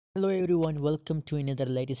Hello everyone, welcome to another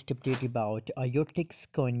latest update about IOTex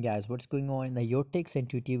coin, guys. What's going on in IOTex, and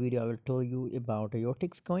today video I will tell you about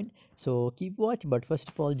IOTex coin. So keep watch, but first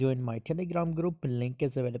of all join my Telegram group. Link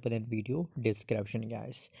is available in video description,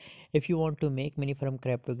 guys. If you want to make money from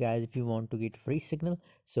crypto, guys, if you want to get free signal,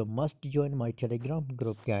 so must join my Telegram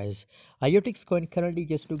group, guys. IOTex coin currently,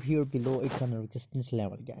 just look here below, it's on a resistance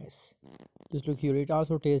level, guys. Just look here, it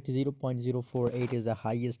also takes 0.048 is the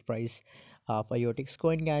highest price of IOTX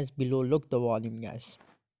coin, guys. Below, look the volume, guys.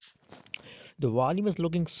 The volume is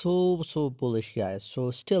looking so bullish, guys. So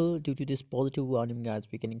still, due to this positive volume, guys,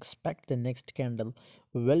 we can expect the next candle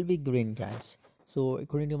will be green, guys. So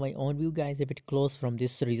according to my own view, guys, if it close from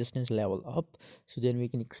this resistance level up, so then we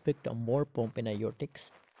can expect a more pump in IOTX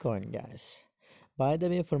coin, guys. By the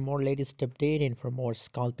way, for more latest update and for more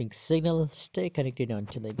scalping signal, stay connected on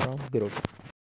Telegram group.